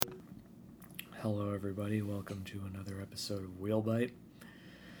Hello everybody, welcome to another episode of Wheel Bite.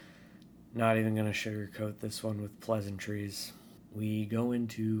 Not even going to sugarcoat this one with pleasantries. We go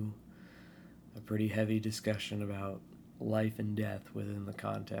into a pretty heavy discussion about life and death within the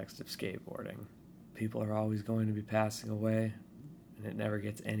context of skateboarding. People are always going to be passing away, and it never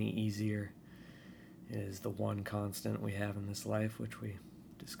gets any easier. It is the one constant we have in this life, which we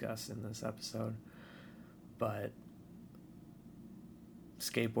discuss in this episode. But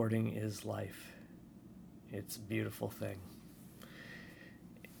skateboarding is life. It's a beautiful thing.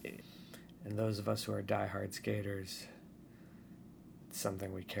 And those of us who are diehard skaters, it's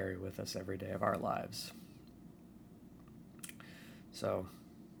something we carry with us every day of our lives. So,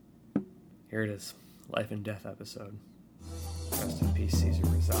 here it is, life and death episode. Rest in peace, Cesar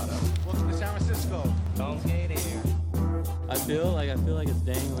Rosado. Welcome to San Francisco. Don't skate here. I feel like it's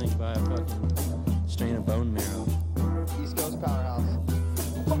dangling by a fucking strain of bone marrow. East Coast Powerhouse.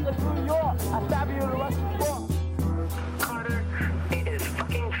 Welcome to New York. I stab you in the rest of the floor. Carter, it is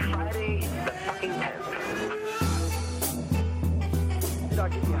fucking Friday the fucking 10th. I'll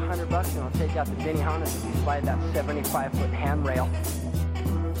give you $100 and I'll take out the Benihana's if you slide that 75-foot handrail.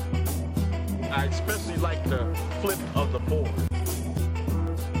 I especially like the flip of the board.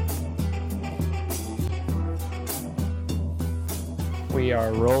 We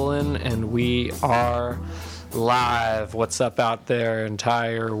are rolling and we are live. What's up out there,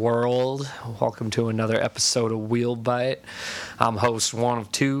 entire world? Welcome to another episode of Wheel Bite. I'm host one of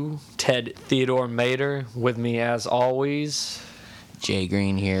two, Ted Theodore Mater. With me as always, Jay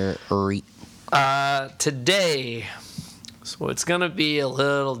Green here. today, so it's gonna be a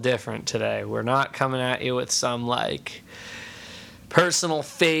little different today. We're not coming at you with some like personal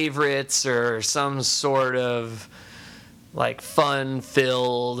favorites or some sort of like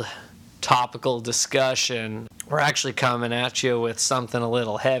fun-filled topical discussion. We're actually coming at you with something a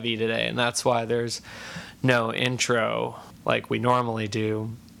little heavy today, and that's why there's no intro like we normally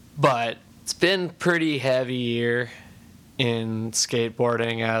do. But it's been pretty heavy year in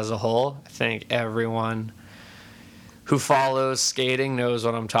skateboarding as a whole. I think everyone who follows skating knows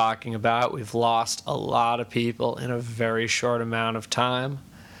what I'm talking about. We've lost a lot of people in a very short amount of time,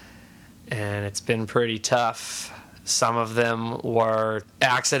 and it's been pretty tough. Some of them were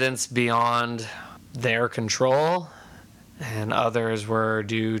accidents beyond their control, and others were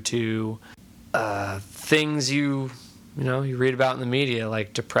due to things you read about in the media,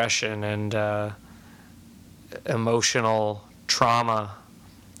 like depression and emotional trauma.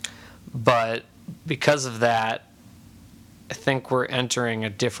 But because of that, I think we're entering a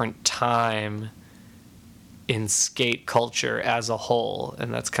different time in skate culture as a whole,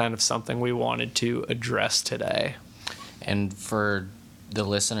 and that's kind of something we wanted to address today. And for the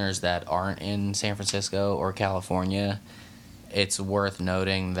listeners that aren't in San Francisco or California, it's worth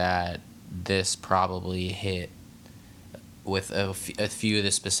noting that this probably hit, with a few of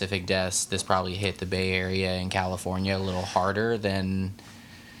the specific deaths, this probably hit the Bay Area and California a little harder than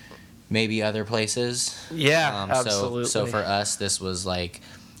maybe other places. Yeah, absolutely. So for us, this was like,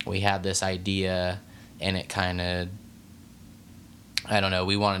 we had this idea, and it kind of, I don't know,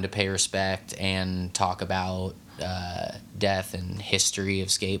 we wanted to pay respect and talk about death and history of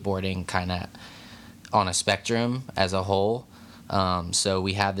skateboarding kind of on a spectrum as a whole. So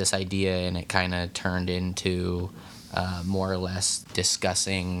we had this idea, and it kind of turned into more or less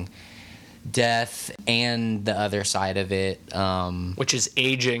discussing death and the other side of it, which is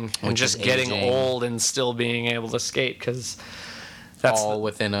aging and just getting old and still being able to skate, because that's all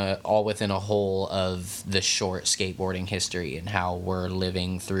within a whole of the short skateboarding history and how we're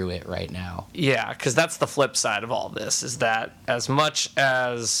living through it right now. Yeah, because that's the flip side of all this, is that as much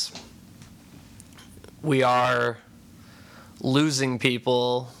as we are losing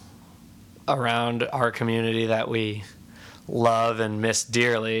people around our community that we love and miss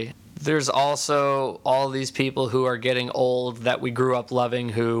dearly, there's also all these people who are getting old that we grew up loving,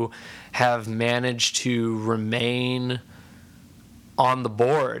 who have managed to remain on the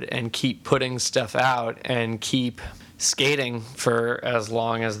board and keep putting stuff out and keep skating for as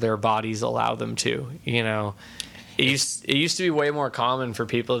long as their bodies allow them to. You know, it used to be way more common for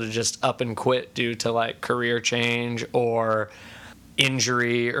people to just up and quit due to like career change or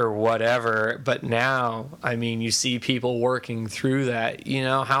injury or whatever, but now, I mean, you see people working through that. You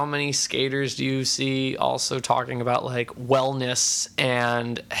know, how many skaters do you see also talking about like wellness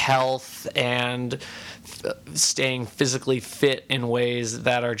and health and staying physically fit in ways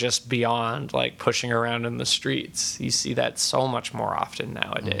that are just beyond like pushing around in the streets? You see that so much more often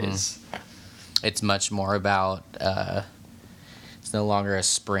nowadays. It's much more about it's no longer a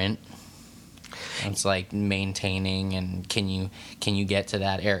sprint. It's like maintaining, and can you get to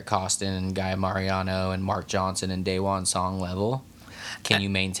that Eric Costin and Guy Mariano and Mark Johnson and Daewon Song level? Can you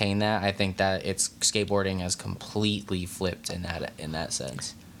maintain that? I think that skateboarding has completely flipped in that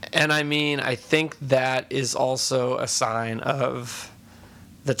sense. And I mean, I think that is also a sign of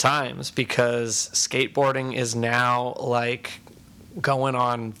the times, because skateboarding is now like going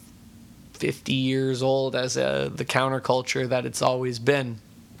on 50 years old as the counterculture that it's always been.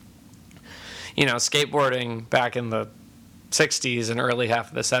 You know, skateboarding back in the 60s and early half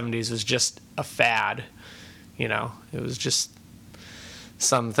of the 70s was just a fad. You know, it was just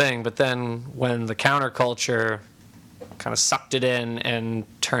something. But then when the counterculture kind of sucked it in and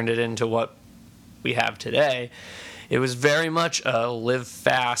turned it into what we have today, it was very much a live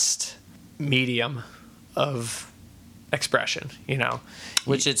fast medium of expression, you know.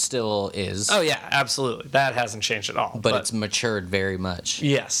 Which it still is. Oh yeah, absolutely. That hasn't changed at all. But it's matured very much.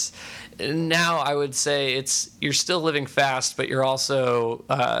 Yes. Now I would say you're still living fast, but you're also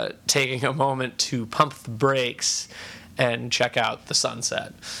taking a moment to pump the brakes and check out the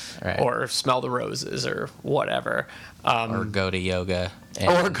sunset, right, or smell the roses, or whatever. Or go to yoga.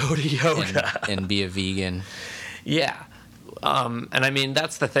 And be a vegan. Yeah. And I mean,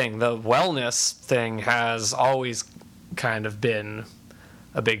 that's the thing. The wellness thing has always kind of been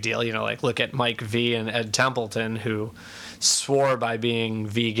a big deal. You know, like look at Mike V and Ed Templeton, who swore by being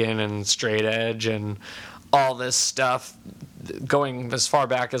vegan and straight edge and all this stuff, going as far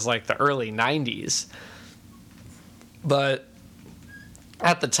back as like the early 90s. But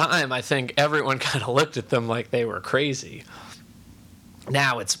at the time, I think everyone kind of looked at them like they were crazy.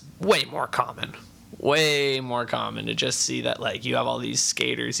 Now it's way more common to just see that, like, you have all these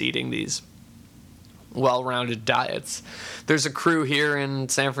skaters eating these well-rounded diets. There's a crew here in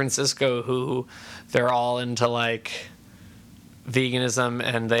San Francisco who they're all into like veganism,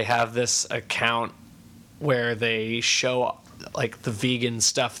 and they have this account where they show like the vegan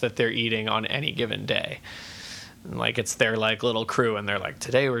stuff that they're eating on any given day. And, like, it's their like little crew, and they're like,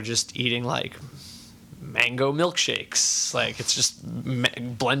 today we're just eating like mango milkshakes. Like, it's just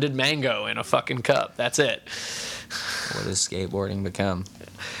blended mango in a fucking cup. That's it. What has skateboarding become?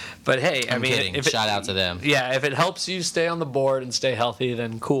 But hey, I mean, kidding. Shout out to them. Yeah, if it helps you stay on the board and stay healthy,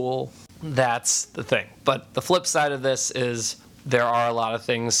 then cool. That's the thing. But the flip side of this is there are a lot of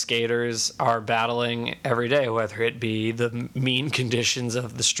things skaters are battling every day, whether it be the mean conditions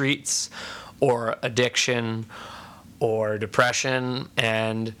of the streets or addiction or depression.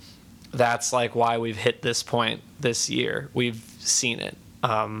 And that's like why we've hit this point this year. We've seen it.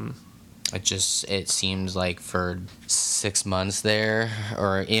 It seems like for 6 months there,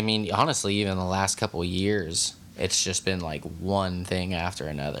 or I mean, honestly, even the last couple of years, it's just been like one thing after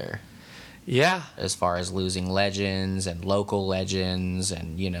another. Yeah. As far as losing legends and local legends,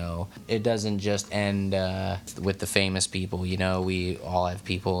 and, you know, it doesn't just end with the famous people. You know, we all have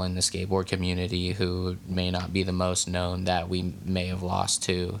people in the skateboard community who may not be the most known that we may have lost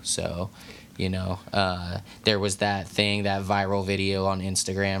to. So, you know, there was that viral video on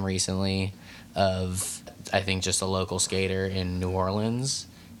Instagram recently of, I think, just a local skater in New Orleans,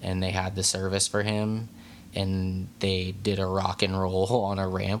 and they had the service for him, and they did a rock and roll on a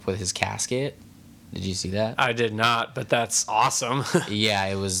ramp with his casket. Did you see that? I did not, but that's awesome. Yeah,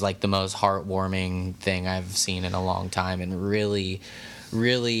 it was like the most heartwarming thing I've seen in a long time, and really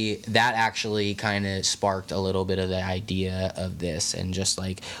that actually kind of sparked a little bit of the idea of this. And just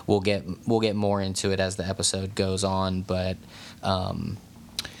like we'll get more into it as the episode goes on, but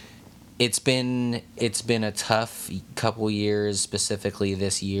it's been a tough couple years, specifically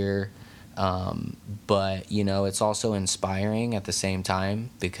this year. But, you know, it's also inspiring at the same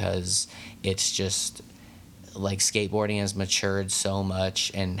time, because it's just like skateboarding has matured so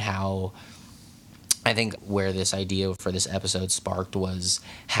much, and how I think where this idea for this episode sparked was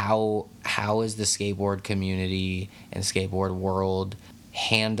how is the skateboard community and skateboard world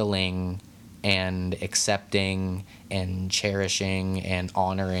handling and accepting and cherishing and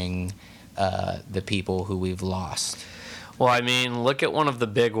honoring the people who we've lost. Well, I mean, look at one of the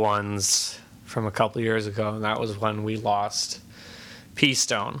big ones from a couple years ago, and that was when we lost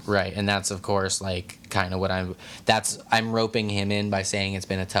P-Stone. Right, and that's, of course, like, kind of what I'm roping him in by saying it's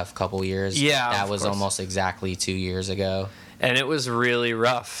been a tough couple years. Yeah, that was course. Almost exactly 2 years ago. And it was really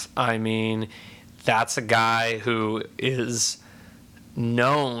rough. I mean, that's a guy who is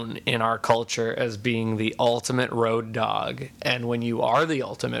known in our culture as being the ultimate road dog. And when you are the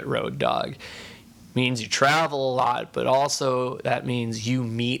ultimate road dog, means you travel a lot, but also that means you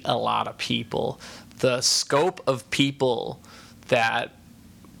meet a lot of people. The scope of people that,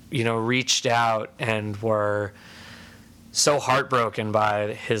 you know, reached out and were so heartbroken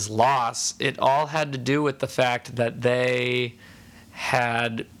by his loss, it all had to do with the fact that they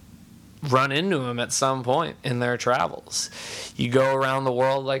had run into him at some point in their travels. You go around the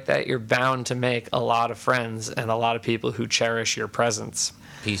world like that, you're bound to make a lot of friends and a lot of people who cherish your presence.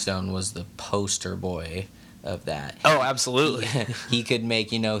 P-Stone was the poster boy of that. Oh, absolutely. He could make,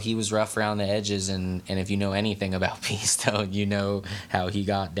 he was rough around the edges, and if you know anything about P-Stone, you know how he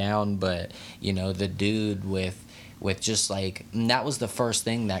got down, but, the dude with just like, that was the first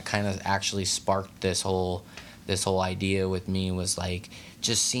thing that kind of actually sparked this whole idea with me, was like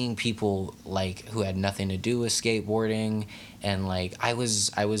just seeing people like who had nothing to do with skateboarding. And like I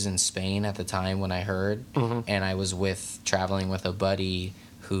was in Spain at the time when I heard, and I was traveling with a buddy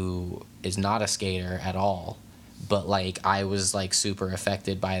who is not a skater at all, but like I was like super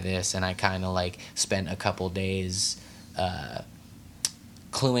affected by this, and I kind of like spent a couple days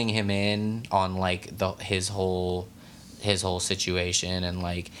cluing him in on like his whole situation, and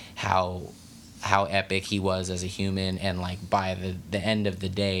like how epic he was as a human. And like by the end of the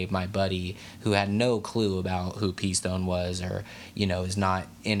day, my buddy, who had no clue about who P-Stone was, or is not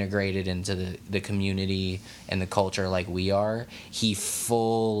integrated into the community and the culture like we are, he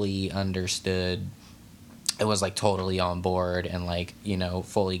fully understood and was like totally on board, and like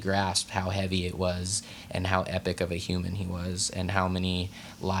fully grasped how heavy it was and how epic of a human he was and how many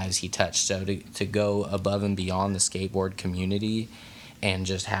lives he touched. So to go above and beyond the skateboard community and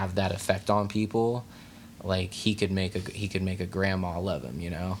just have that effect on people, like he could make a grandma love him,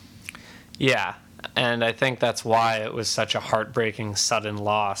 Yeah, and I think that's why it was such a heartbreaking sudden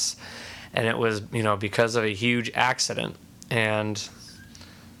loss, and it was because of a huge accident. And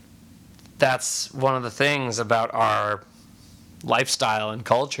that's one of the things about our lifestyle and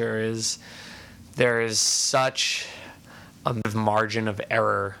culture, is there is such a margin of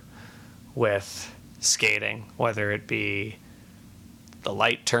error with skating, whether it be the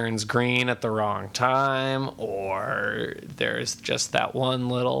light turns green at the wrong time, or there's just that one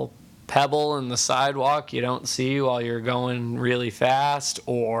little pebble in the sidewalk you don't see while you're going really fast,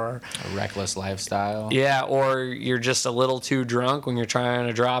 or a reckless lifestyle. Yeah, or you're just a little too drunk when you're trying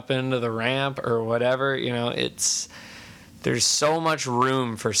to drop into the ramp or whatever. There's so much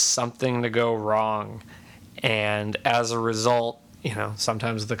room for something to go wrong, and as a result,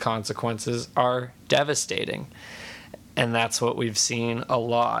 sometimes the consequences are devastating. And that's what we've seen a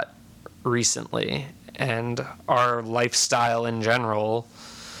lot recently. And our lifestyle in general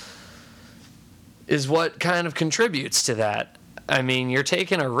is what kind of contributes to that. I mean, you're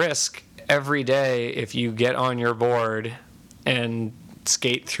taking a risk every day if you get on your board and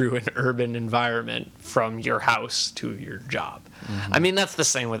skate through an urban environment from your house to your job. I mean, that's the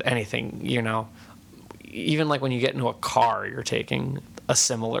same with anything, Even like when you get into a car, you're taking a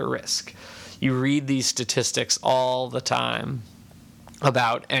similar risk. You read these statistics all the time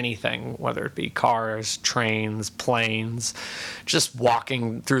about anything, whether it be cars, trains, planes, just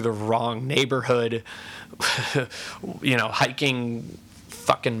walking through the wrong neighborhood, hiking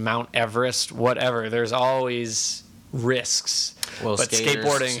fucking Mount Everest, whatever. There's always risks. Well, but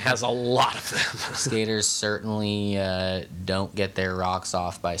skateboarding has a lot of them. Skaters certainly don't get their rocks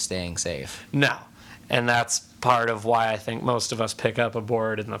off by staying safe. No. And that's part of why I think most of us pick up a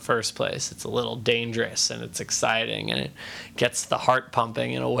board in the first place. It's a little dangerous, and it's exciting, and it gets the heart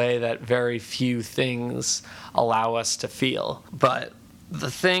pumping in a way that very few things allow us to feel. But the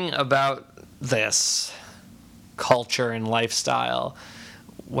thing about this culture and lifestyle,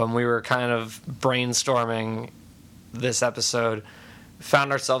 when we were kind of brainstorming this episode,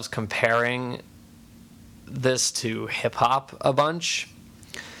 found ourselves comparing this to hip-hop a bunch.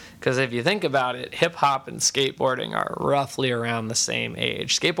 Because if you think about it, hip-hop and skateboarding are roughly around the same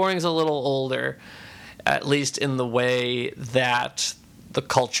age. Skateboarding's a little older, at least in the way that the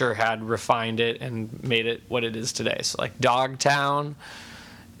culture had refined it and made it what it is today. So like Dogtown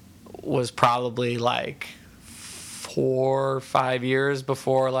was probably like 4 or 5 years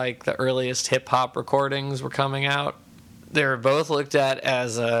before like the earliest hip-hop recordings were coming out. They were both looked at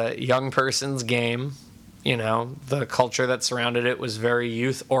as a young person's game. The culture that surrounded it was very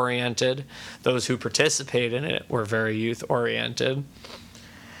youth-oriented. Those who participated in it were very youth-oriented.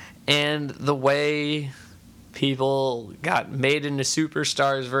 And the way people got made into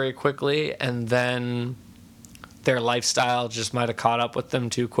superstars very quickly, and then their lifestyle just might have caught up with them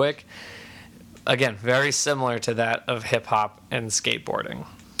too quick. Again, very similar to that of hip-hop and skateboarding.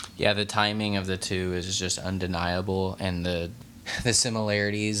 Yeah, the timing of the two is just undeniable, and the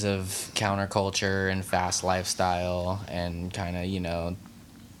similarities of counterculture and fast lifestyle and kind of,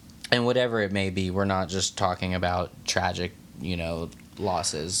 and whatever it may be, we're not just talking about tragic,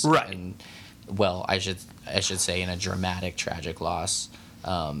 losses. Right. And well, I should say in a dramatic, tragic loss.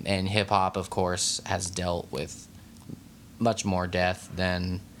 And hip hop, of course, has dealt with much more death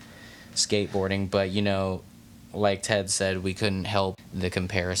than skateboarding. But, you know, like Ted said, we couldn't help the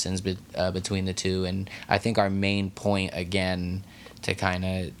comparisons between the two. And I think our main point, again, to kind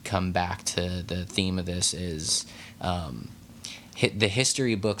of come back to the theme of this is the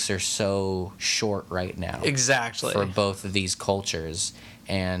history books are so short right now. Exactly. For both of these cultures.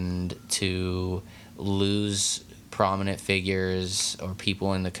 And to lose prominent figures or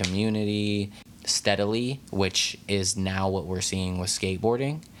people in the community steadily, which is now what we're seeing with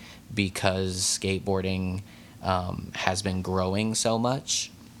skateboarding, because skateboarding has been growing so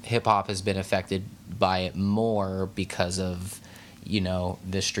much. Hip-hop has been affected by it more because of, you know,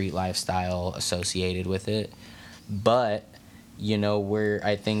 the street lifestyle associated with it. But, you know,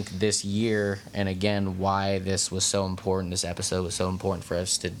 I think this year, and again, why this was so important, this episode was so important for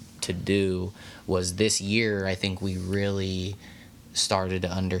us to do, was this year, I think we really started to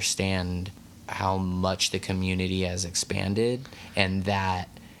understand how much the community has expanded, and that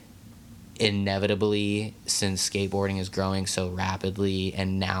inevitably, since skateboarding is growing so rapidly,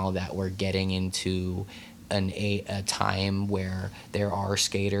 and now that we're getting into a time where there are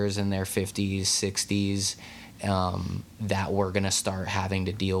skaters in their 50s, 60s, that we're going to start having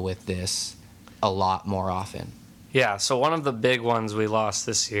to deal with this a lot more often. Yeah, so one of the big ones we lost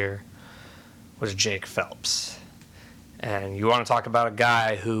this year was Jake Phelps. And you want to talk about a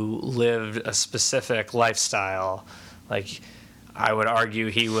guy who lived a specific lifestyle. Like, I would argue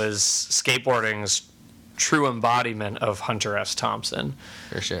he was skateboarding's true embodiment of Hunter S. Thompson.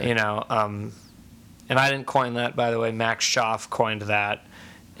 For sure. You know, and I didn't coin that, by the way. Max Schaff coined that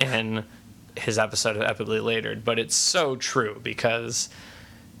in his episode of Epically Latered. But it's so true, because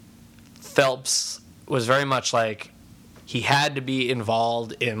Phelps was very much like, he had to be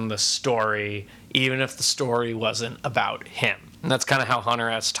involved in the story, even if the story wasn't about him. And that's kind of how Hunter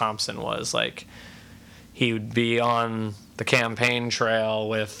S. Thompson was. Like, he would be on the campaign trail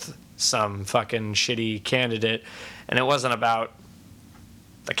with some fucking shitty candidate, and it wasn't about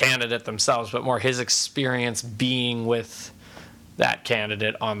the candidate themselves, but more his experience being with that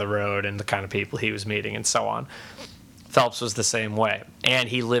candidate on the road and the kind of people he was meeting and so on. Phelps was the same way, and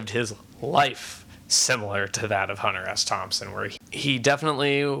he lived his life similar to that of Hunter S. Thompson, where he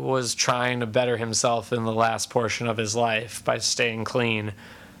definitely was trying to better himself in the last portion of his life by staying clean.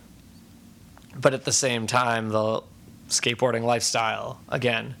 But at the same time, the skateboarding lifestyle,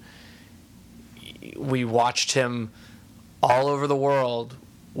 again, we watched him all over the world.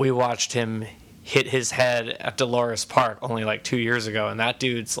 We watched him hit his head at Dolores Park only like 2 years ago, and that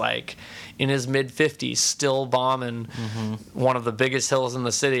dude's like in his mid-50s still bombing one of the biggest hills in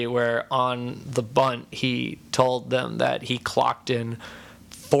the city, where on the bunt he told them that he clocked in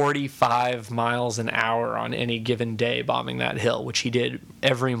 45 miles an hour on any given day bombing that hill, which he did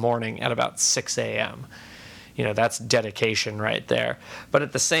every morning at about 6 a.m. You know, that's dedication right there. But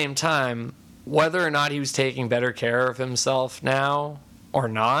at the same time, whether or not he was taking better care of himself now or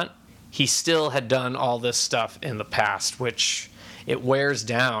not, he still had done all this stuff in the past, which it wears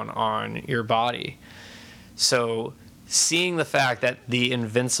down on your body. So seeing the fact that the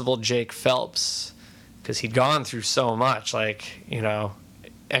invincible Jake Phelps, because he'd gone through so much, like, you know,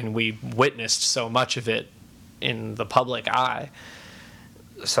 and we witnessed so much of it in the public eye.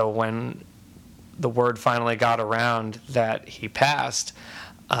 So when the word finally got around that he passed,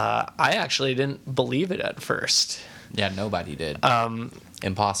 I actually didn't believe it at first. Yeah, nobody did.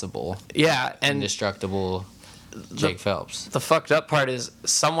 Impossible. Yeah, and indestructible Jake Phelps. The fucked up part is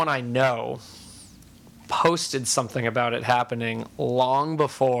someone I know posted something about it happening long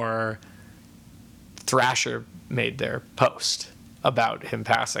before Thrasher made their post about him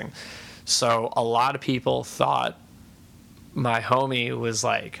passing. So a lot of people thought my homie was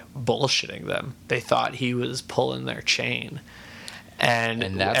like bullshitting them. They thought he was pulling their chain.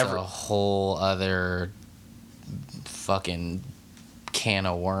 And that's a whole other fucking can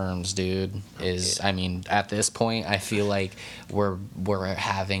of worms, dude. I mean, at this point, I feel like we're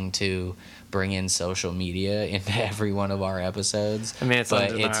having to bring in social media into every one of our episodes. I mean, it's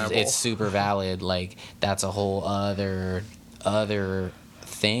undeniable. It's super valid. Like, that's a whole other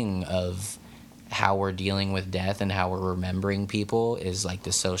thing of how we're dealing with death and how we're remembering people, is like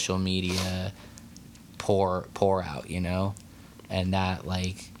the social media pour out, you know? And that,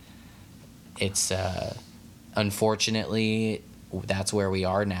 like, it's unfortunately, that's where we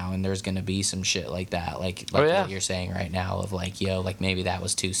are now, and there's gonna be some shit like that, like what you're saying right now, of like, yo, like, maybe that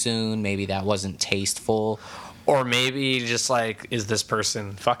was too soon, maybe that wasn't tasteful, or maybe just like, is this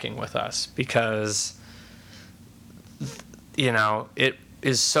person fucking with us? Because, you know,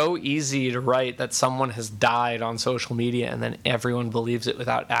 is so easy to write that someone has died on social media, and then everyone believes it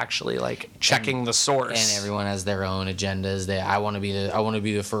without actually like checking the source. And everyone has their own agendas. I want to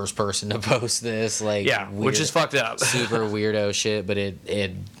be the first person to post this. Like, yeah, which is fucked up. Super weirdo shit, but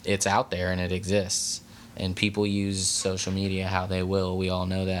it's out there and it exists. And people use social media how they will. We all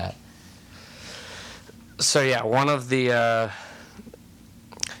know that. So yeah, one of the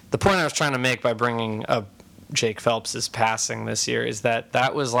point I was trying to make by bringing up Jake Phelps' passing this year is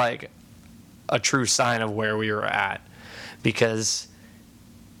that was like a true sign of where we were at, because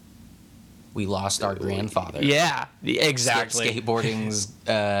we lost our grandfather. Yeah, exactly. Skateboarding's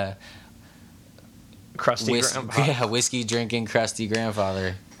crusty grandpa. Yeah, whiskey drinking crusty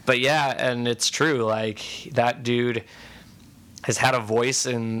grandfather. But yeah, and it's true. Like, that dude has had a voice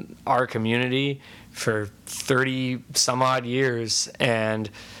in our community for 30 some odd years, and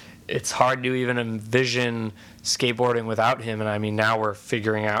it's hard to even envision skateboarding without him. And I mean, now we're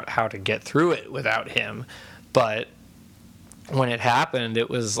figuring out how to get through it without him. But when it happened, it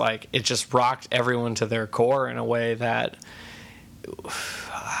was like, it just rocked everyone to their core in a way that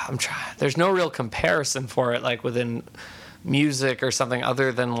there's no real comparison for it, like within music or something,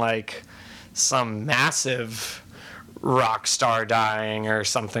 other than like some massive rock star dying or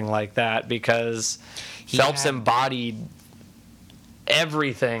something like that, because Phelps embodied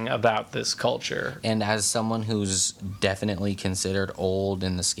everything about this culture. And as someone who's definitely considered old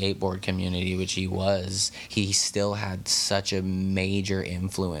in the skateboard community, which he still had such a major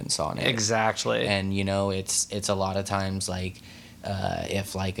influence on it. Exactly. And you know, it's a lot of times like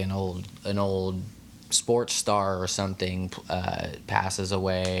if like an old sports star or something passes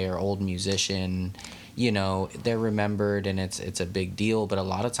away, or old musician, you know, they're remembered and it's a big deal. But a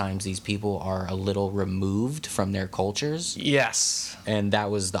lot of times these people are a little removed from their cultures. Yes. And that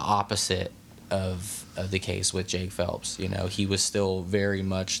was the opposite of the case with Jake Phelps. You know, he was still very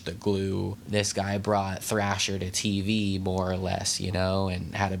much the glue. This guy brought Thrasher to TV, more or less, you know,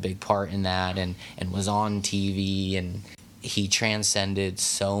 and had a big part in that, and was on TV, and he transcended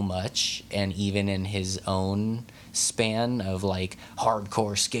so much. And even in his own span of like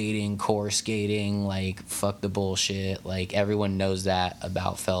hardcore skating, core skating, like fuck the bullshit, like everyone knows that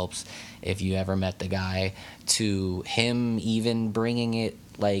about Phelps if you ever met the guy, to him even bringing it,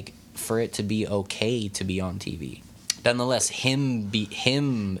 like, for it to be okay to be on TV. Nonetheless,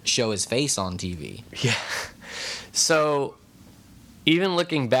 him show his face on TV. Yeah. So even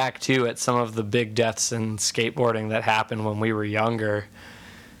looking back too at some of the big deaths in skateboarding that happened when we were younger,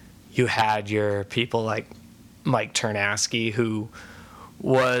 you had your people like Mike Ternasky, who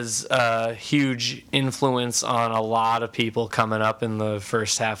was a huge influence on a lot of people coming up in the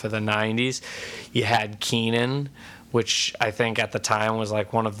first half of the 90s. You had Keenan, which I think at the time was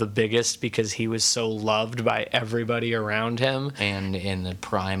like one of the biggest, because he was so loved by everybody around him. And in the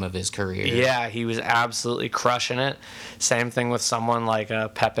prime of his career. Yeah, he was absolutely crushing it. Same thing with someone like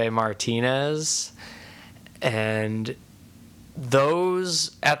Pepe Martinez. And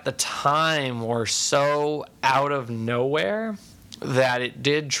those at the time were so out of nowhere that it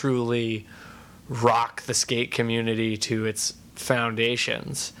did truly rock the skate community to its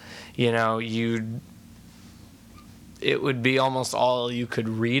foundations. You know, it would be almost all you could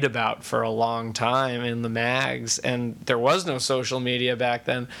read about for a long time in the mags, and there was no social media back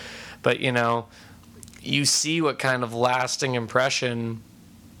then. But, you know, you see what kind of lasting impression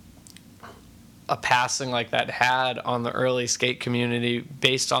a passing like that had on the early skate community,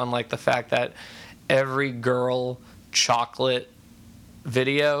 based on like the fact that every girl chocolate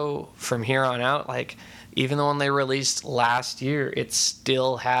video from here on out, like even the one they released last year, it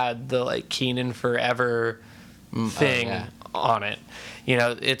still had the like Keenan Forever thing on it. You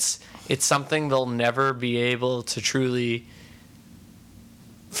know, it's something they'll never be able to truly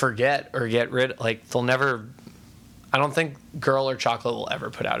forget or get rid of. Like, they'll never, I don't think Girl or Chocolate will ever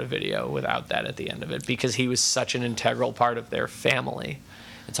put out a video without that at the end of it, because he was such an integral part of their family.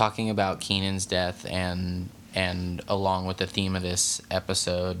 Talking about Keenan's death and along with the theme of this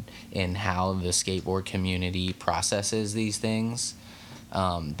episode, in how the skateboard community processes these things,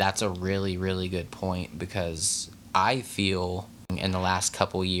 that's a really, really good point, because I feel in the last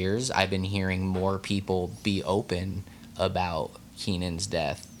couple years I've been hearing more people be open about Keenan's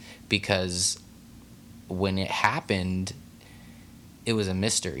death, because when it happened, it was a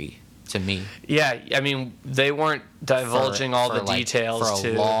mystery to me. Yeah, I mean, they weren't divulging all the details for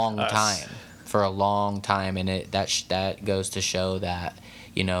a long time. For a long time, and that goes to show that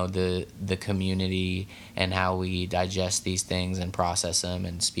the community and how we digest these things and process them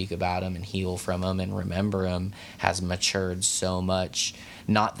and speak about them and heal from them and remember them has matured so much.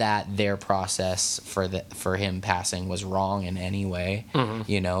 Not that their process for him passing was wrong in any way.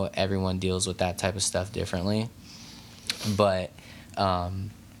 Everyone deals with that type of stuff differently, but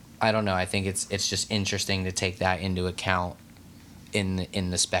I don't know. I think it's just interesting to take that into account in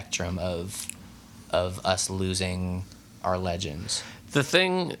the spectrum of us losing our legends. The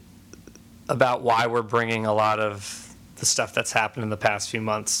thing about why we're bringing a lot of the stuff that's happened in the past few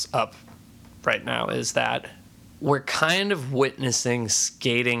months up right now is that we're kind of witnessing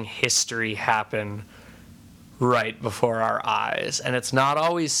skating history happen right before our eyes. And it's not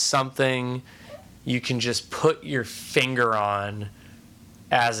always something you can just put your finger on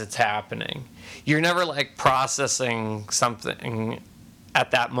as it's happening. You're never like processing something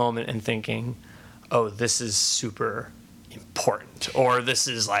at that moment and thinking, oh, this is super important, or this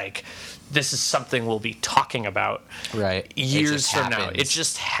is something we'll be talking about years from now. It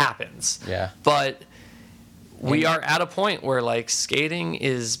just happens. Yeah. But we are at a point where like skating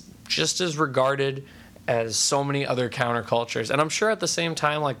is just as regarded as so many other countercultures. And I'm sure at the same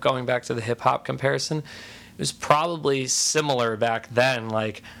time, like going back to the hip hop comparison, it was probably similar back then.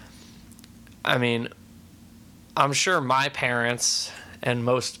 Like, I mean, I'm sure my parents and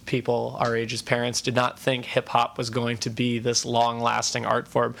most people our age's parents did not think hip-hop was going to be this long-lasting art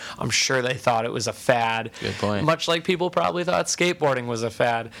form. I'm sure they thought it was a fad. Good point. Much like people probably thought skateboarding was a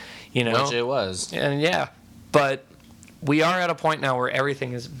fad, Which it was. And yeah, but we are at a point now where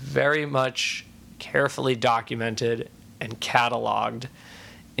everything is very much carefully documented and cataloged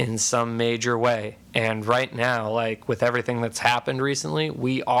in some major way. And right now, like with everything that's happened recently,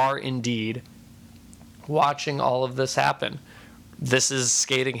 we are indeed watching all of this happen. This is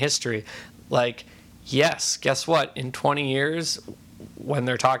skating history. Like, yes, guess what? In 20 years, when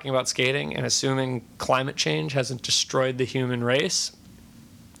they're talking about skating and assuming climate change hasn't destroyed the human race,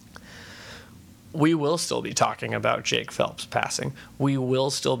 we will still be talking about Jake Phelps passing. We will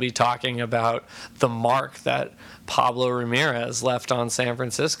still be talking about the mark that Pablo Ramirez left on San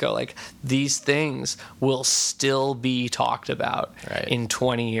Francisco. Like, these things will still be talked about in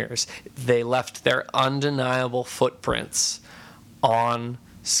 20 years. They left their undeniable footprints on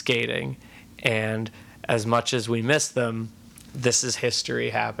skating, and as much as we miss them, this is history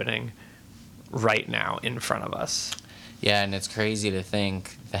happening right now in front of us. Yeah, and it's crazy to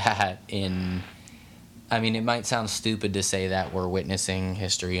think that it might sound stupid to say that we're witnessing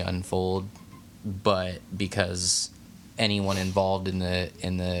history unfold, but because anyone involved in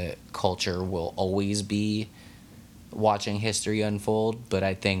the culture will always be watching history unfold. But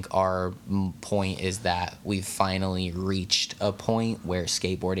I think our point is that we've finally reached a point where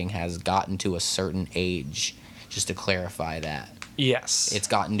skateboarding has gotten to a certain age. Just to clarify that. Yes. It's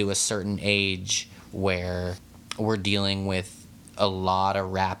gotten to a certain age where we're dealing with a lot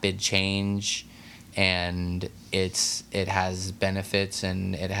of rapid change, and it has benefits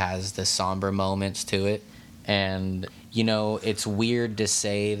and it has the somber moments to it. And it's weird to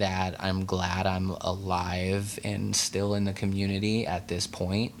say that I'm glad I'm alive and still in the community at this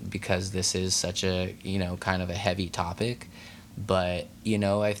point, because this is such a, kind of a heavy topic. But,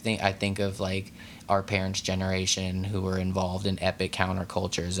 I think of like our parents' generation who were involved in epic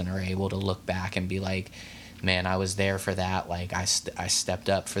countercultures and are able to look back and be like, man, I was there for that. Like, I stepped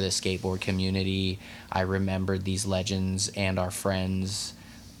up for the skateboard community. I remembered these legends and our friends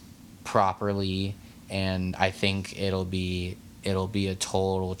properly. And I think it'll be a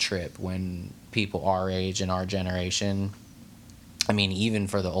total trip when people our age and our generation, even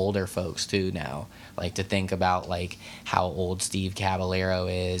for the older folks too now, like to think about like how old Steve Caballero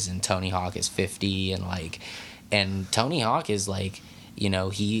is and Tony Hawk is 50, and Tony Hawk is like,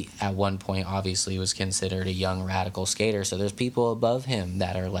 he at one point obviously was considered a young radical skater. So there's people above him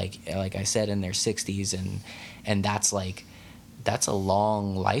that are like I said, in their 60s, and that's a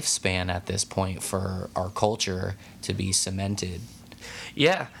long lifespan at this point for our culture to be cemented.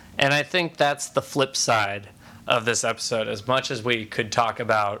 Yeah, and I think that's the flip side of this episode. As much as we could talk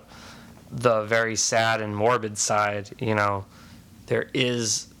about the very sad and morbid side, there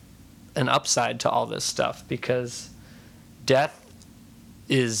is an upside to all this stuff, because death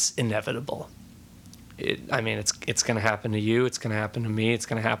is inevitable. It's going to happen to you. It's going to happen to me. It's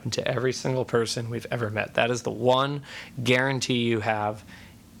going to happen to every single person we've ever met. That is the one guarantee you have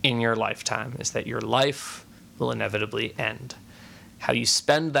in your lifetime, is that your life will inevitably end. How you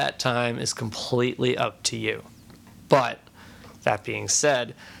spend that time is completely up to you. But that being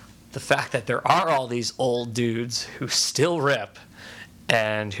said, the fact that there are all these old dudes who still rip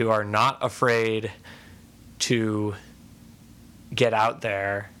and who are not afraid to get out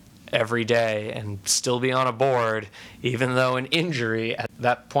there every day and still be on a board, even though an injury at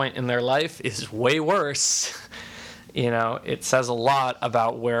that point in their life is way worse. It says a lot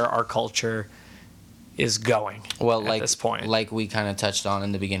about where our culture is going at this point. Like we kind of touched on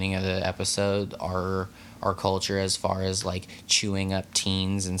in the beginning of the episode, our culture as far as like chewing up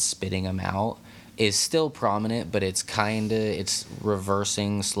teens and spitting them out is still prominent, but it's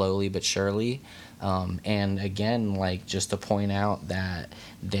reversing slowly but surely. And again, like just to point out that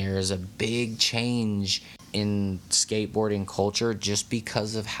there's a big change in skateboarding culture just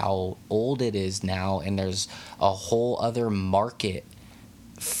because of how old it is now, and there's a whole other market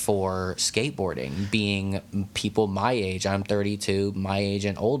for skateboarding, being people my age, I'm 32, my age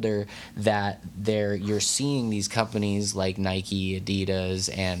and older, that you're seeing these companies like Nike,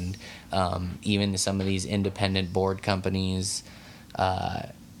 Adidas, and even some of these independent board companies,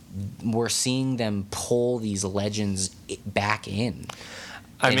 we're seeing them pull these legends back in.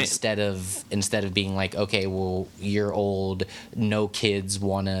 Instead of being like, okay, well, you're old, no kids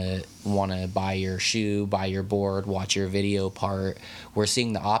wanna buy your shoe, buy your board, watch your video part. We're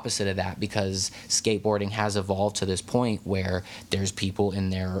seeing the opposite of that because skateboarding has evolved to this point where there's people in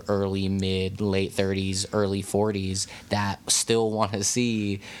their early, mid, late 30s, early 40s that still want to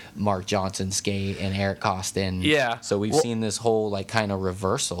see Mark Johnson skate and Eric Costin. Yeah. So we've seen this whole like kind of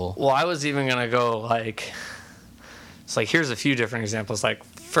reversal. Well, I was even gonna go like, it's like here's a few different examples. Like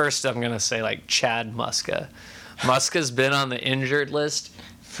first, I'm gonna say like Chad Muska. Muska's been on the injured list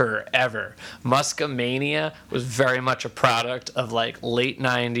forever. Muska Mania was very much a product of like late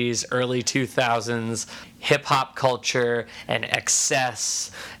 90s, early 2000s hip hop culture and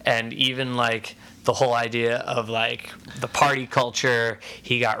excess, and even like the whole idea of like the party culture.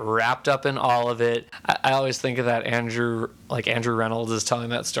 He got wrapped up in all of it. I always think of that Andrew Reynolds is telling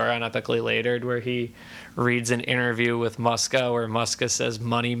that story on Epically Latered where he reads an interview with Muska where Muska says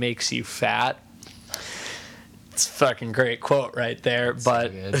money makes you fat. It's a fucking great quote right there.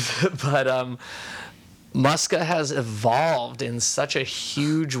 But Muska has evolved in such a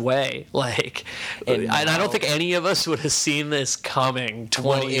huge way. Like, and I don't think any of us would have seen this coming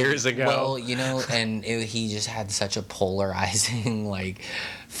 20 years ago. Well, he just had such a polarizing, like,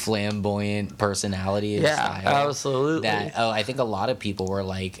 flamboyant personality and style. Absolutely. I think a lot of people were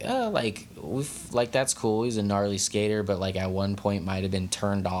like, that's cool. He's a gnarly skater, but like at one point might have been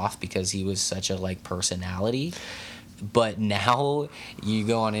turned off because he was such a like personality. But now you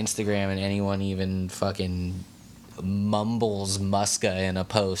go on Instagram and anyone even fucking mumbles Muska in a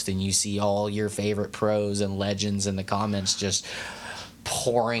post and you see all your favorite pros and legends in the comments just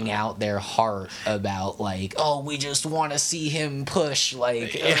pouring out their heart about like, oh, we just want to see him push,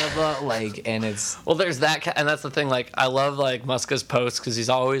 like, and it's... Well, there's that, and that's the thing, like, I love, like, Muska's posts because he's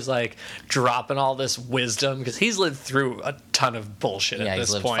always, like, dropping all this wisdom because he's lived through a ton of bullshit at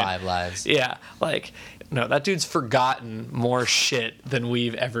this point. Yeah, he's lived 5 lives. Yeah, like, no, that dude's forgotten more shit than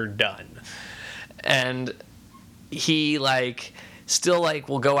we've ever done. And he, like... still like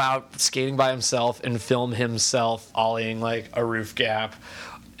will go out skating by himself and film himself ollieing like a roof gap,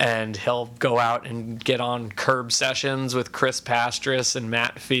 and he'll go out and get on curb sessions with Chris Pastris and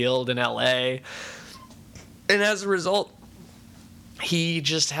Matt Field in LA, and as a result he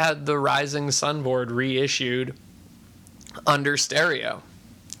just had the Rising Sun board reissued under Stereo.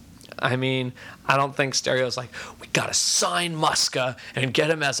 I mean, I don't think Stereo's like, we gotta sign Muska and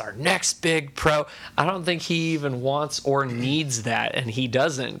get him as our next big pro. I don't think he even wants or needs that, and he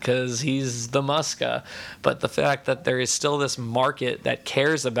doesn't because he's the Muska. But the fact that there is still this market that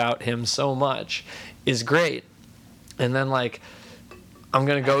cares about him so much is great. And then, like, I'm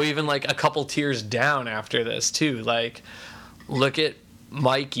gonna go even like a couple tiers down after this too. Like, look at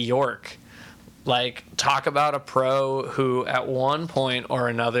Mike York. Like, talk about a pro who at one point or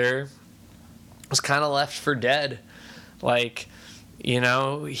another was kind of left for dead. Like,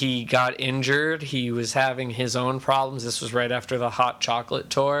 he got injured. He was having his own problems. This was right after the Hot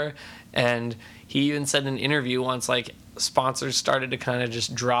Chocolate tour. And he even said in an interview once, like, sponsors started to kind of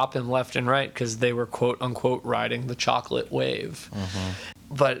just drop him left and right because they were, quote unquote, riding the chocolate wave. Mm-hmm.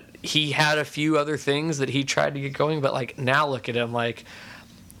 But he had a few other things that he tried to get going. But, like, now look at him, like,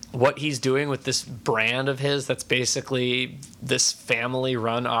 what he's doing with this brand of his that's basically this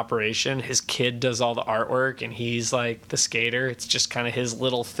family-run operation. His kid does all the artwork, and he's, like, the skater. It's just kind of his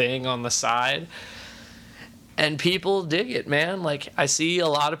little thing on the side. And people dig it, man. Like, I see a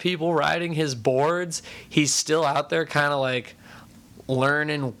lot of people riding his boards. He's still out there kind of, like,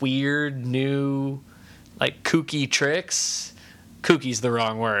 learning weird, new, like, kooky tricks. kookie's the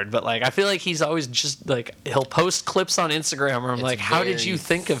wrong word, but like I feel like he's always just like he'll post clips on Instagram where I'm It's like, how did very you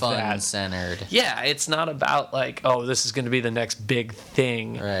think of that? Fun-centered. Yeah, it's not about like, oh, this is going to be the next big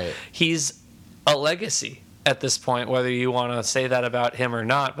thing. Right. He's a legacy at this point, whether you want to say that about him or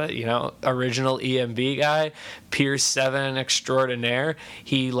not. But, you know, original EMB guy, Pierce 7 extraordinaire.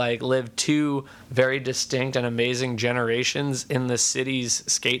 He like lived 2 very distinct and amazing generations in the city's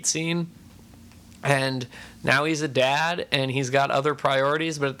skate scene. And now he's a dad and he's got other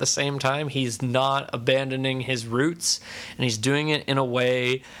priorities, but at the same time, he's not abandoning his roots, and he's doing it in a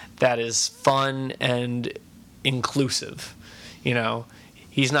way that is fun and inclusive. You know,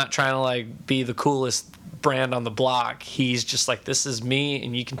 he's not trying to like be the coolest brand on the block. He's just like, this is me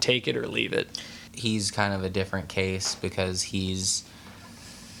and you can take it or leave it. He's kind of a different case because he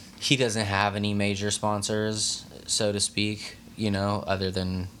doesn't have any major sponsors, so to speak, you know, other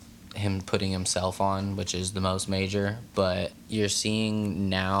than him putting himself on, which is the most major. But you're seeing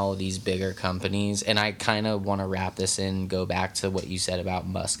now these bigger companies, and I kind of want to wrap this in, go back to what you said about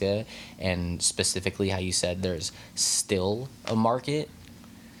Muska, and specifically how you said there's still a market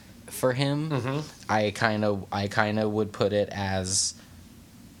for him. Mm-hmm. I kind of would put it as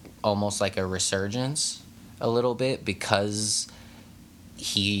almost like a resurgence a little bit, because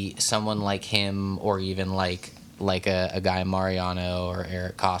someone like him, or even like a guy Mariano or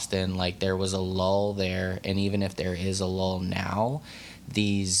Eric Costin, like there was a lull there, and even if there is a lull now,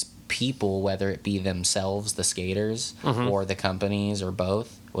 these people, whether it be themselves, the skaters, or the companies, or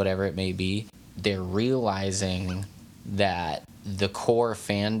both, whatever it may be, they're realizing that the core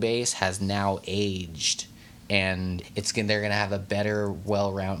fan base has now aged, and they're gonna have a better,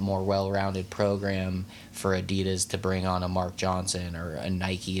 more well-rounded program for Adidas to bring on a Mark Johnson, or a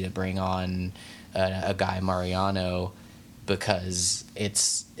Nike to bring on a guy Mariano, because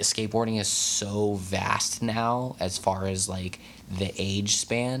skateboarding is so vast now as far as like the age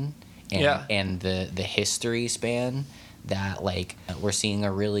span and the history span, that like we're seeing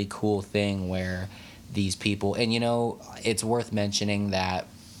a really cool thing where these people, and you know, it's worth mentioning that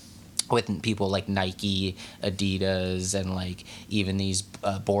with people like Nike, Adidas, and like even these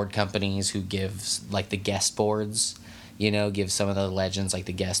board companies who give like the guest boards, you know, give some of the legends like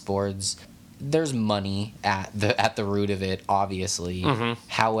the guest boards, there's money at the root of it, obviously.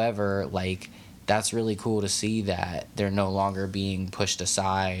 However, like that's really cool to see that they're no longer being pushed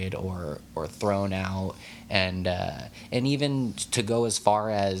aside or thrown out, and even to go as far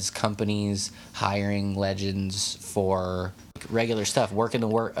as companies hiring legends for regular stuff, work in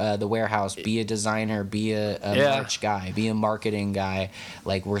the warehouse, be a designer, be a merch guy, be a marketing guy.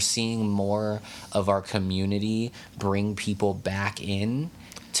 Like we're seeing more of our community bring people back in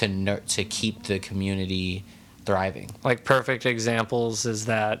to keep the community thriving. Like perfect examples is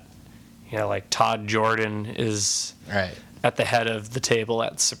that, you know, like Todd Jordan is right at the head of the table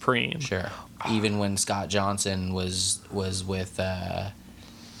at Supreme. Sure. Even when Scott Johnson was with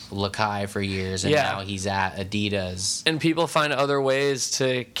Lakai for years, and now he's at Adidas. And people find other ways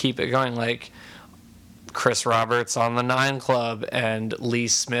to keep it going, like Chris Roberts on the 9 Club, and Lee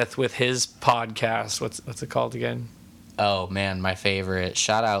Smith with his podcast. What's it called again? Oh man, my favorite.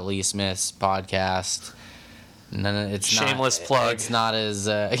 Shout out Lee Smith's podcast. No, it's shameless plug. It's not as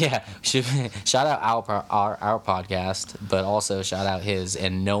shout out our podcast, but also shout out his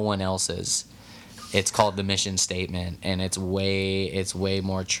and no one else's. It's called The Mission Statement, and it's way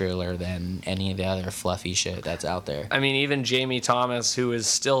more truer than any of the other fluffy shit that's out there. I mean, even Jamie Thomas, who is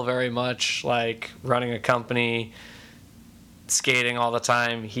still very much like running a company, skating all the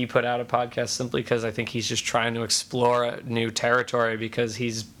time, he put out a podcast simply because I think he's just trying to explore a new territory, because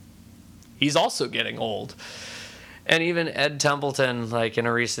he's also getting old. And even Ed Templeton, like in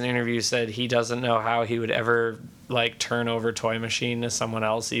a recent interview, said he doesn't know how he would ever like turn over Toy Machine to someone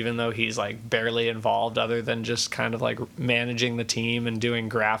else, even though he's like barely involved other than just kind of like managing the team and doing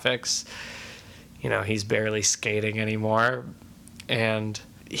graphics. You know, he's barely skating anymore, and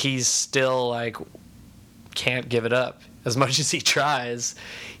he's still like can't give it up as much as he tries.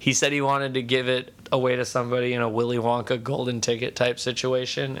 He said he wanted to give it away to somebody in a Willy Wonka golden ticket type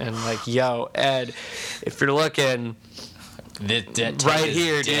situation, and like, yo, Ed, if you're looking right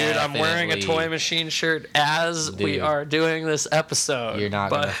here, dude, I'm wearing a Toy Machine shirt as we are doing this episode. You're not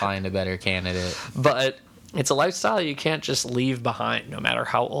going to find a better candidate. But it's a lifestyle you can't just leave behind no matter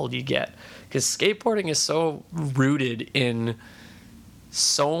how old you get, because skateboarding is so rooted in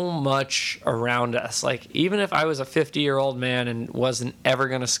so much around us. Like, even if I was a 50-year-old man and wasn't ever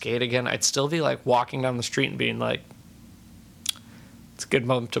going to skate again, I'd still be like walking down the street and being like, it's a good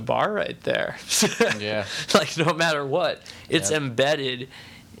moment to bar right there. Yeah. Like, no matter what, it's embedded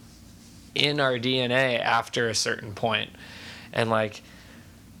in our DNA after a certain point. And like,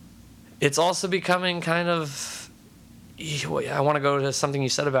 it's also becoming kind of, I want to go to something you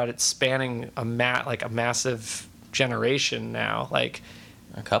said about it spanning a massive generation now. Like,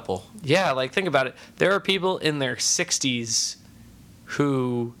 A couple. yeah, like think about it. There are people in their 60s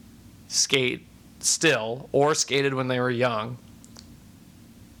who skate still or skated when they were young,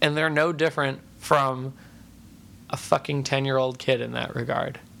 and they're no different from a fucking 10-year-old kid in that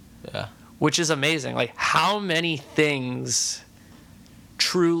regard, Yeah. which is amazing. Like, how many things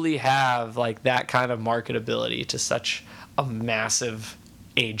truly have like that kind of marketability to such a massive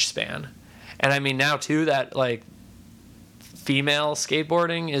age span? And I mean, now too, that like female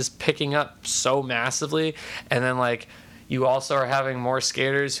skateboarding is picking up so massively, and then like you also are having more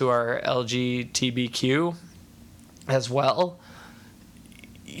skaters who are LGBTQ as well.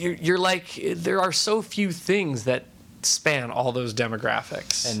 You're like, there are so few things that span all those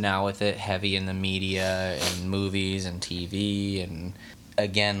demographics. And now with it heavy in the media and movies and TV, and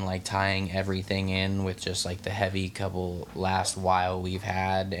again, like tying everything in with just like the heavy couple last while we've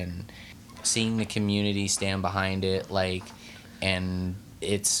had, and seeing the community stand behind it, like, and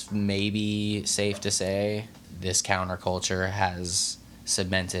it's maybe safe to say this counterculture has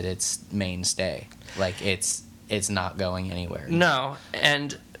cemented its mainstay. Like, it's not going anywhere. No,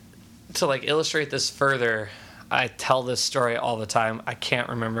 and to like illustrate this further, I tell this story all the time. I can't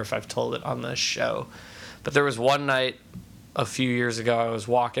remember if I've told it on this show, but there was one night a few years ago, I was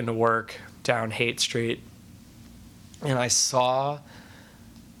walking to work down Haight Street, and I saw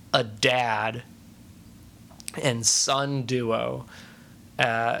a dad and son duo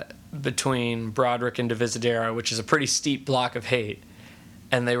between Broderick and Divisadero, which is a pretty steep block of Haight,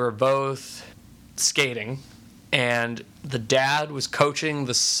 and they were both skating, and the dad was coaching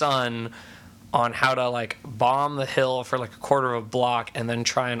the son on how to like bomb the hill for like a quarter of a block and then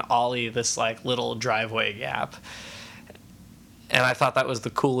try and ollie this like little driveway gap. And I thought that was the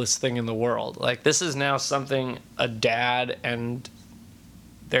coolest thing in the world. Like, this is now something a dad and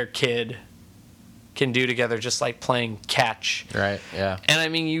their kid can do together, just like playing catch. Right, yeah. And I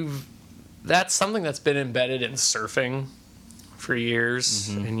mean, that's something that's been embedded in surfing for years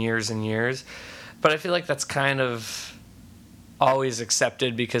and years and years. But I feel like that's kind of always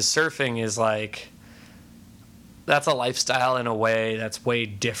accepted because surfing is like, that's a lifestyle in a way that's way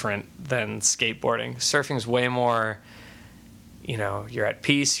different than skateboarding. Surfing's way more, you know, you're at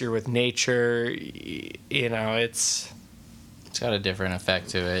peace, you're with nature, you know, it's got a different effect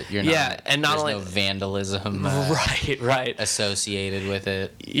to it. You're Yeah, not, and not there's only- no vandalism right. associated with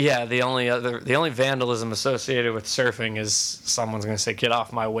it. Yeah, the only vandalism associated with surfing is someone's going to say, "Get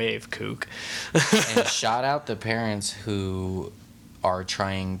off my wave, kook." And shout out the parents who are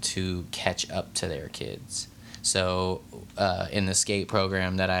trying to catch up to their kids. So in the skate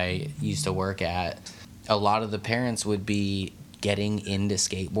program that I used to work at, a lot of the parents would be getting into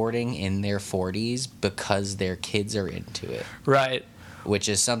skateboarding in their 40s because their kids are into it, Right. which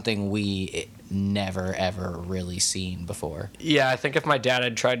is something we never ever really seen before. Yeah, I think if my dad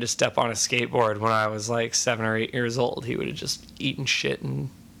had tried to step on a skateboard when I was like 7 or 8 years old, he would have just eaten shit,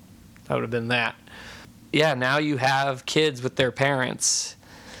 and that would have been that. Yeah, now you have kids with their parents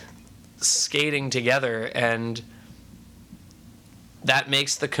skating together, and that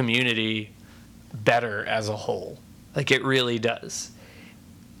makes the community better as a whole. Like, it really does.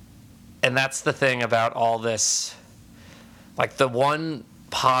 And that's the thing about all this. Like, the one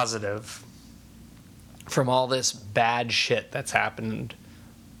positive from all this bad shit that's happened,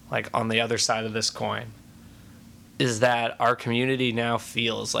 like, on the other side of this coin, is that our community now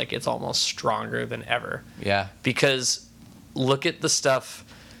feels like it's almost stronger than ever. Yeah. Because look at the stuff,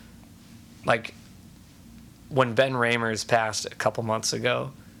 like, when Ben Ramers passed a couple months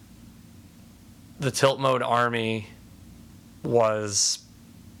ago, the Tilt Mode Army was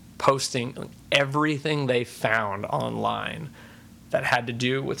posting everything they found online that had to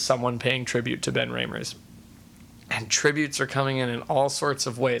do with someone paying tribute to Ben Ramers. And tributes are coming in all sorts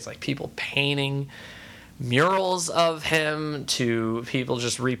of ways, like people painting murals of him to people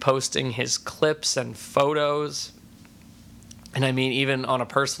just reposting his clips and photos. And I mean, even on a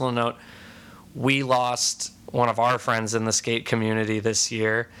personal note, we lost one of our friends in the skate community this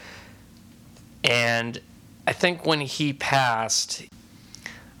year. And I think when he passed,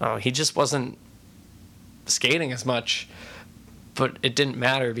 he just wasn't skating as much, but it didn't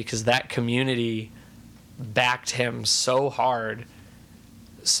matter because that community backed him so hard.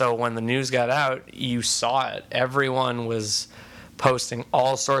 So when the news got out, you saw it. Everyone was posting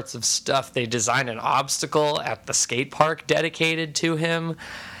all sorts of stuff. They designed an obstacle at the skate park dedicated to him.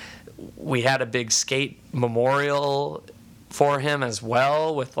 We had a big skate memorial for him as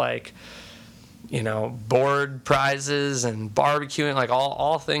well, with like board prizes and barbecuing, like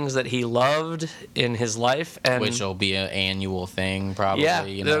all things that he loved in his life. And which will be an annual thing, probably. yeah,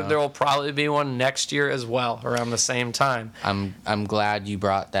 you know? there will probably be one next year as well, around the same time. I'm glad you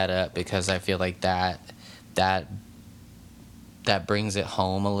brought that up, because I feel like that brings it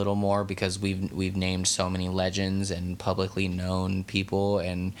home a little more, because we've named so many legends and publicly known people,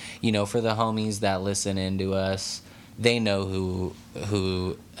 and for the homies that listen into us, they know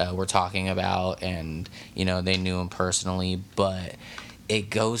who we're talking about, and they knew him personally. But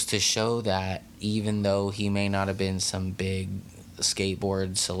it goes to show that even though he may not have been some big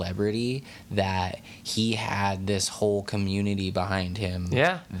skateboard celebrity, that he had this whole community behind him.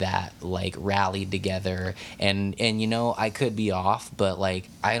 Yeah. That like rallied together, and I could be off, but like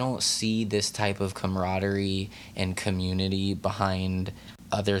I don't see this type of camaraderie and community behind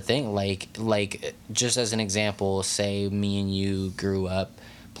other thing, like just as an example, say me and you grew up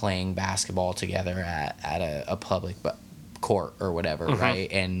playing basketball together at a public court or whatever,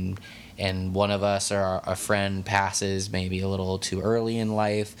 right? And one of us or a friend passes maybe a little too early in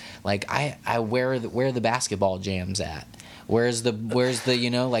life. Like I where the basketball jams at? Where's the where's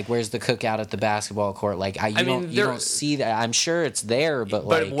the cookout at the basketball court? Like you don't see that. I'm sure it's there, but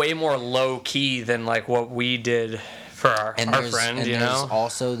way more low key than like what we did for our friend, there's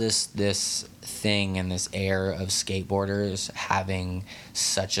also this thing and this air of skateboarders having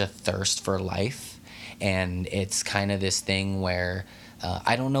such a thirst for life, and it's kind of this thing where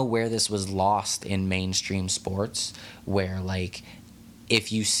I don't know where this was lost in mainstream sports, where like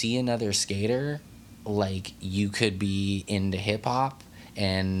if you see another skater, like you could be into hip hop,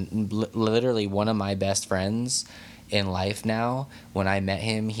 and literally one of my best friends in life now, when I met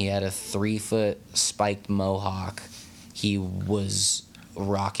him, he had a 3-foot spiked mohawk. He was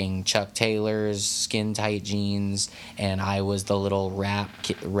rocking Chuck Taylor's skin tight jeans, and I was the little rap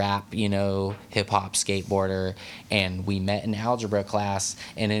hip hop skateboarder, and we met in algebra class,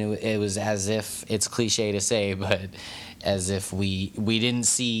 and it was as if, it's cliche to say, but as if we didn't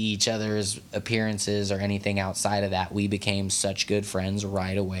see each other's appearances or anything outside of that. We became such good friends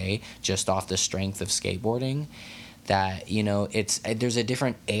right away, just off the strength of skateboarding, that there's a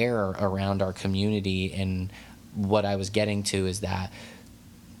different air around our community. And what I was getting to is that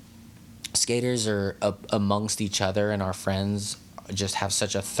skaters are amongst each other, and our friends just have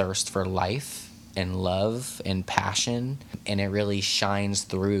such a thirst for life and love and passion, and it really shines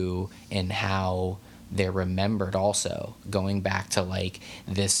through in how they're remembered. Also, going back to like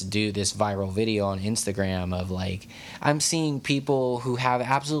this viral video on Instagram of like, I'm seeing people who have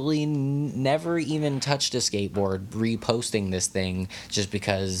absolutely never even touched a skateboard reposting this thing just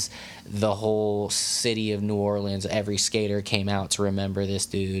because the whole city of New Orleans, every skater came out to remember this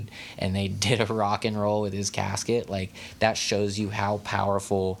dude, and they did a rock and roll with his casket. Like, that shows you how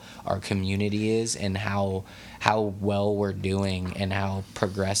powerful our community is, and how well we're doing, and how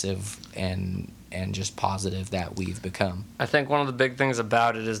progressive and just positive that we've become. I think one of the big things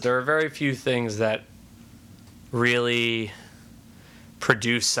about it is there are very few things that really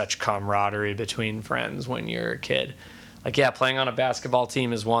produce such camaraderie between friends when you're a kid. Like, yeah, playing on a basketball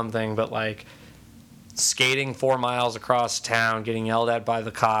team is one thing, but like skating 4 miles across town, getting yelled at by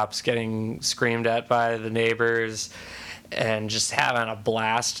the cops, getting screamed at by the neighbors, and just having a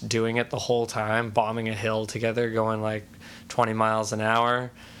blast doing it the whole time, bombing a hill together, going like 20 miles an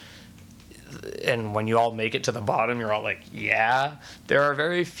hour. And when you all make it to the bottom, you're all like, yeah. There are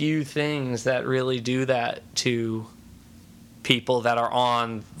very few things that really do that to people that are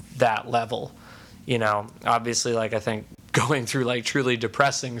on that level. Obviously, like, I think going through like truly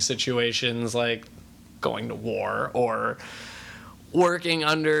depressing situations, like going to war or working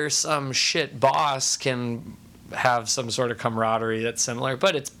under some shit boss, can have some sort of camaraderie that's similar,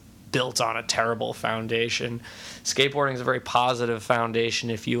 but it's built on a terrible foundation. Skateboarding is a very positive foundation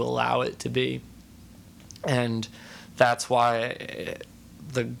if you allow it to be. And that's why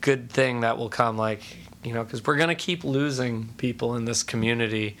the good thing that will come, like, because we're going to keep losing people in this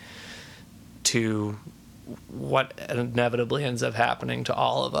community to what inevitably ends up happening to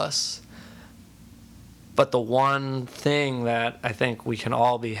all of us. But the one thing that I think we can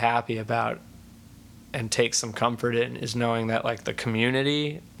all be happy about and take some comfort in is knowing that, like, the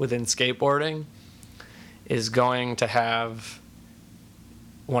community within skateboarding is going to have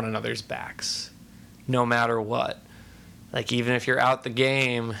one another's backs no matter what. Like, even if you're out the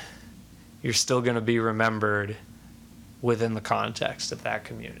game, you're still going to be remembered within the context of that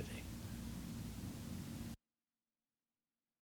community.